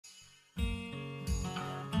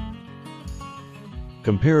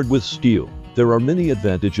Compared with steel, there are many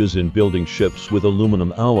advantages in building ships with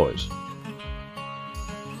aluminum alloys.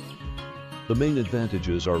 The main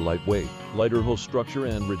advantages are lightweight, lighter hull structure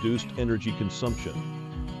and reduced energy consumption.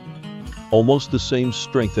 Almost the same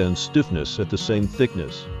strength and stiffness at the same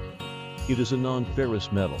thickness. It is a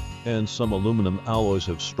non-ferrous metal, and some aluminum alloys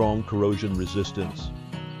have strong corrosion resistance.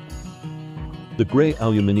 The gray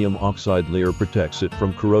aluminium oxide layer protects it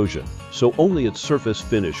from corrosion, so only its surface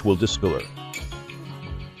finish will discolor.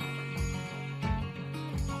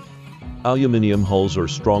 Aluminium hulls are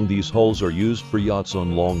strong. These hulls are used for yachts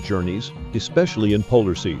on long journeys, especially in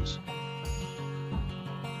polar seas.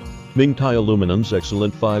 Mingtai Aluminum's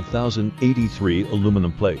excellent 5083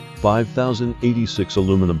 aluminum plate, 5086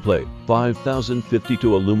 aluminum plate,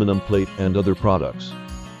 5052 aluminum plate and other products.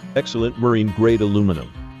 Excellent marine-grade aluminum.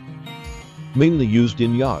 Mainly used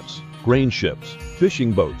in yachts, grain ships,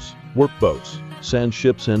 fishing boats, workboats, sand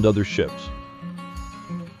ships and other ships.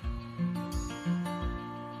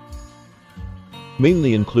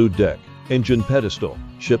 Mainly include deck, engine pedestal,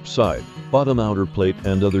 ship side, bottom outer plate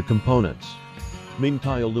and other components.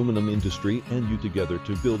 Mingtai Aluminum industry and you together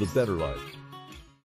to build a better life.